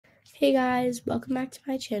Hey guys, welcome back to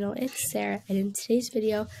my channel. It's Sarah, and in today's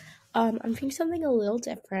video, I'm doing something a little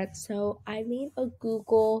different. So I made a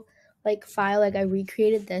Google file, I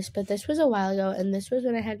recreated this, but this was a while ago, and this was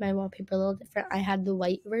when I had my wallpaper a little different. I had the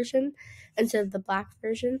white version instead of the black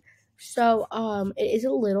version. So it is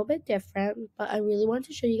a little bit different, but I really wanted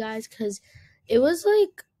to show you guys because it was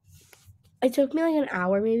it took me an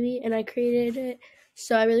hour maybe, and I created it.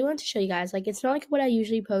 So I really wanted to show you guys. It's not what I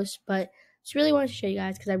usually post, but just really wanted to show you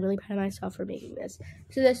guys because I'm really proud of myself for making this.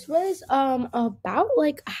 So this was about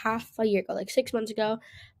half a year ago, 6 months ago.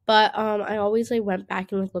 But I always went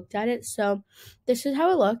back and looked at it. So this is how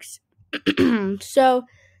it looks. So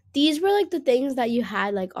these were the things that you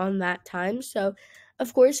had on that time. So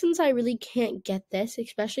of course, since I really can't get this,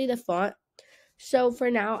 especially the font, so for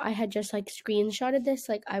now, I had just screenshotted this.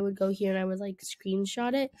 I would go here and I would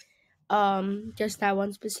screenshot it. Just that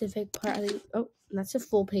one specific part. Oh, that's a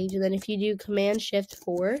full page. And then if you do Command Shift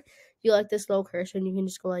 4, you this little cursor and you can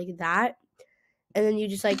just go like that. And then you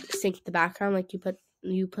just sync the background.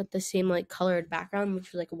 You put the same colored background,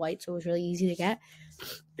 which was white, so it was really easy to get.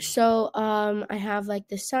 So I have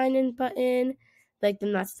the sign in button.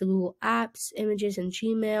 Then that's the Google Apps, Images, and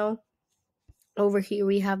Gmail. Over here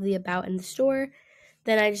we have the About and the Store.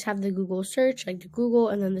 Then I just have the Google search, the Google,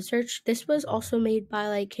 and then the search. This was also made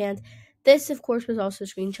by Hand. This, of course, was also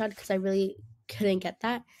screenshot because I really couldn't get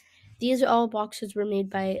that. These all boxes were made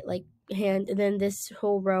by hand, and then this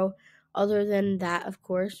whole row, other than that, of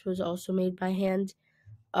course, was also made by hand.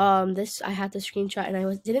 This I had to screenshot, and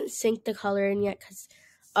I didn't sync the color in yet because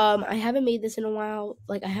I haven't made this in a while.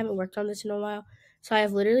 I haven't worked on this in a while, so I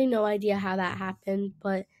have literally no idea how that happened.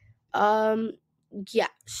 But yeah,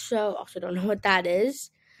 so also don't know what that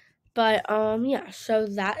is. But yeah, so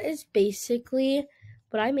that is basically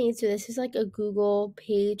what I made. So this is a Google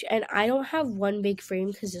page, and I don't have one big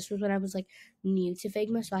frame because this was when I was new to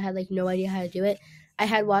Figma, so I had no idea how to do it. I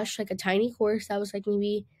had watched a tiny course that was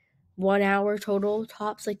maybe 1 hour total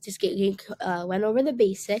tops, just went over the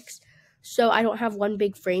basics. So I don't have one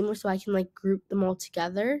big frame, so I can group them all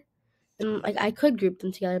together, and I could group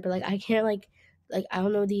them together, but I can't I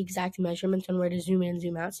don't know the exact measurements on where to zoom in and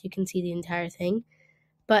zoom out so you can see the entire thing.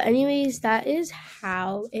 But anyways, that is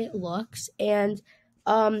how it looks. And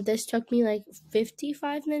this took me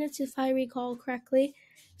 55 minutes if I recall correctly.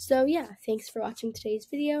 So yeah, thanks for watching today's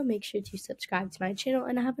video. Make sure to subscribe to my channel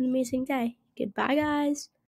and have an amazing day. Goodbye, guys.